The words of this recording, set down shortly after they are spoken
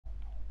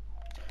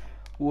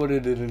What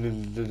did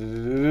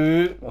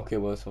it? Okay,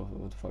 well, so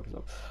what the fuck is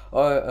up?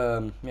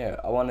 Yeah,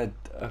 I wanted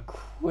a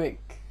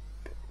quick.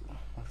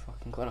 Oh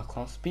fucking god, I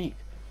can't speak.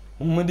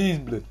 Oh my days,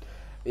 blood.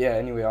 Yeah.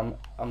 Anyway,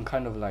 I'm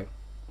kind of like.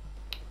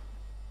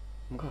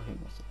 I'm gonna hit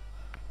myself.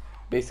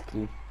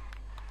 Basically,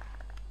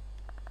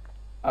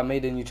 I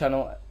made a new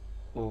channel.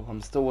 Well,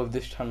 I'm still with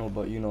this channel,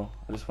 but you know,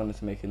 I just wanted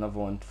to make another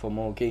one for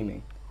more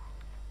gaming,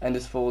 and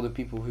it's for all the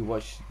people who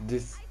watch the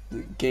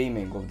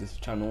gaming of this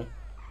channel.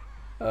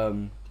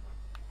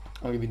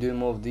 I'm gonna be doing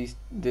more of this.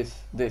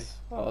 I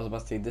was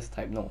about to say this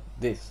type. No,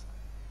 this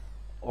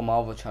on my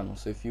other channel.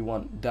 So if you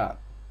want that,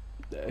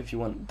 if you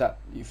want to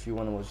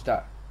watch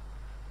that,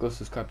 go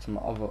subscribe to my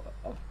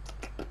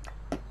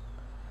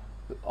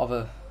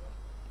other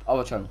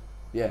channel.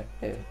 Yeah,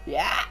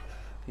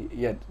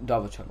 the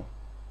other channel.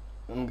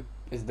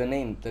 Is the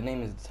name? The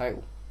name is the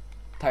title.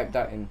 Type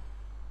that in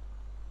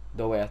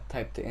the way I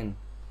typed it in,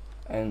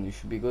 and you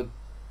should be good.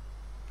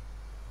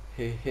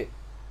 Hit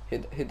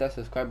that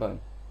subscribe button.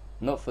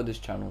 Not for this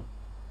channel,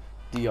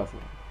 the other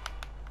one.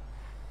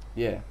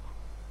 Yeah,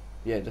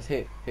 just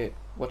hit,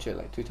 watch it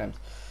like 2 times.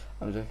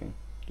 I'm joking.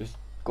 Just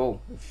go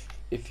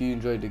if you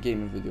enjoyed the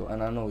gaming video,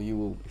 and I know you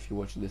will if you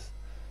watch this.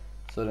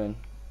 So then,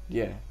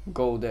 yeah,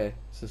 go there,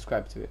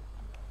 subscribe to it.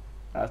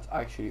 That's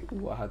actually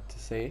what I had to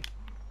say.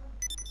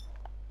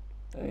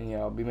 And yeah,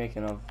 I'll be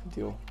making a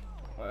video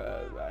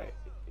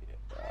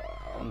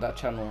on that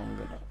channel. I'm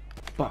gonna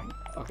bang.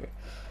 Okay,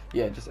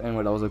 yeah. Just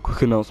anyway, that was a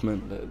quick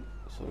announcement.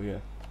 So yeah.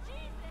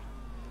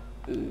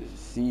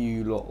 See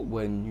you lot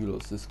when you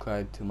lot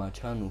subscribe to my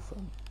channel,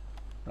 fam.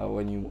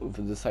 When you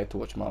decide to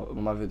watch my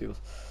videos.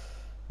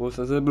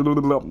 Also,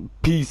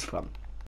 peace, fam.